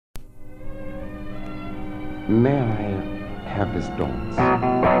May I have this dance?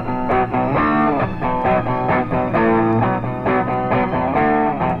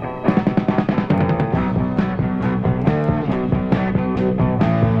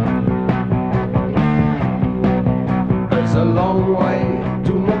 It's a long way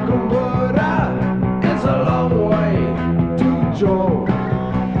to Mukumbura. It's a long way to Joe.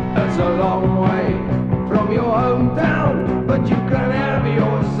 It's a long way from your hometown, but you can have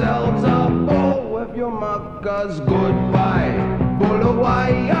yourselves a ball with your muckers. Goodbye,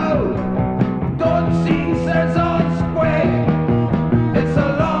 Bulawayo. Don't see says on square. It's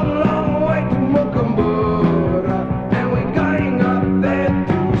a long, long way to Mukumbura, and we're going up there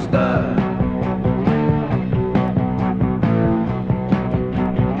to stir.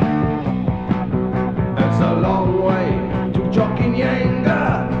 It's a long way to Jokinyanga.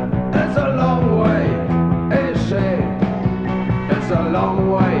 It's a long way, it's a long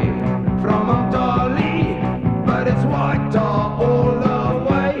way from Umtali, but it's white tar all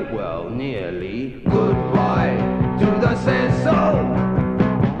the way. Well, nearly. Goodbye to the Cecil.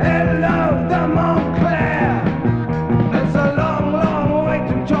 Hello, the Montclair. It's a long, long way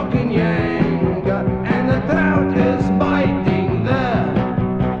to Jokinyanga, and the drought is biting there.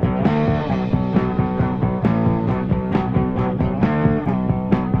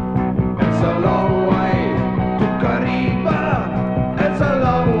 It's a long way to Kariba. It's a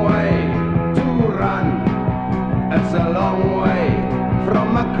long way to run. It's a long way from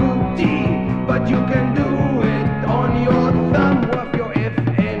Makuti, but you can do it on your thumb with your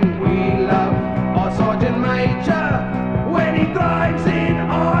FN. We love our Sergeant Major when he drives in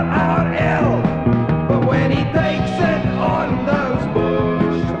on our L, but when he takes it on those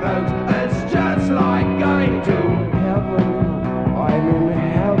bush roads, it's just like going to heaven. I'm in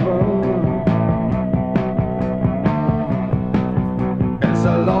heaven. It's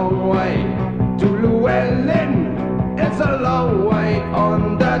a long way to Llewellyn. It's a long way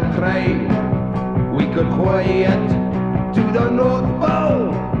on the train. We could hoy it to the North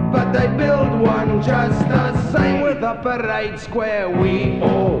Pole, but they build one just the same with a parade square. We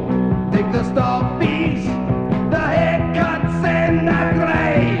all take the stoppies, the haircuts and the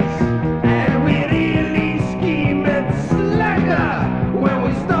greys, and we really scheme it slacker when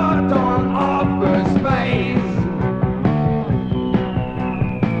we start on our first phase.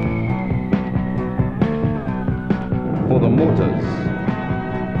 For the motors.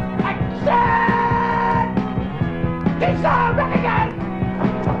 Action! This back again!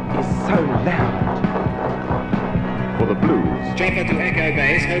 It's so loud. For the blues. Chopper to Echo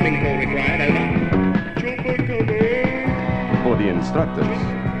Base, homing call required, over. Chopper coming. For the instructors.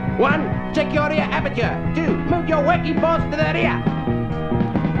 1. Check your rear aperture. 2. Move your working balls to the rear.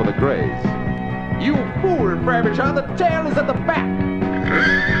 For the greys. You fool, Frabisher, the tail is at the back.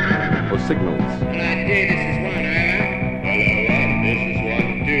 For signals. Well, I did. This is 1, over. Hello, 1. This is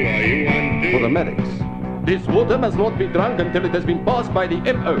 1, 2. Are you 1, 2? For the medics. This water must not be drunk until it has been passed by the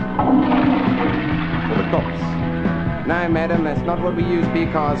MO. For the cops. No, madam, that's not what we use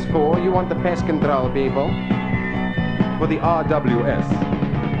B-cars for. You want the pest control people. For the RWS.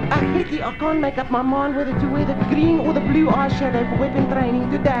 Hickey, I can't make up my mind whether to wear the green or the blue eyeshadow for weapon training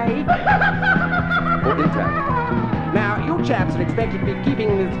today. For intact. Now, you chaps are expected to be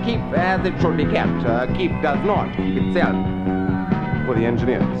keeping this keep as it should be kept. Keep does not keep itself. For the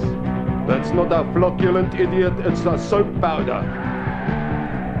engineers. That's not a flocculent idiot, it's a soap powder.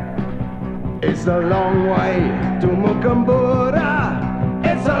 It's a long way to Mukumbura.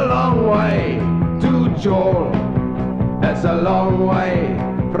 It's a long way to Joel. It's a long way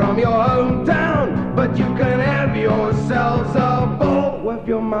from your hometown, but you can have yourselves a ball with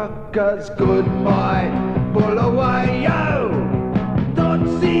your muckers. Goodbye, Bulawayo. Don't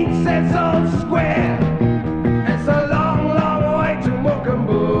see Cecil Square. It's a long, long way to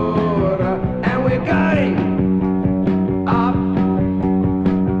Mukumbura, and we're going up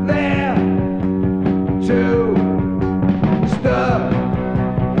there to stir,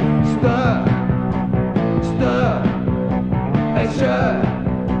 stir, stir, and stir,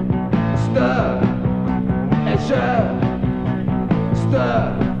 stir, and stir, stir,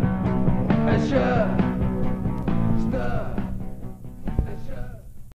 and stir.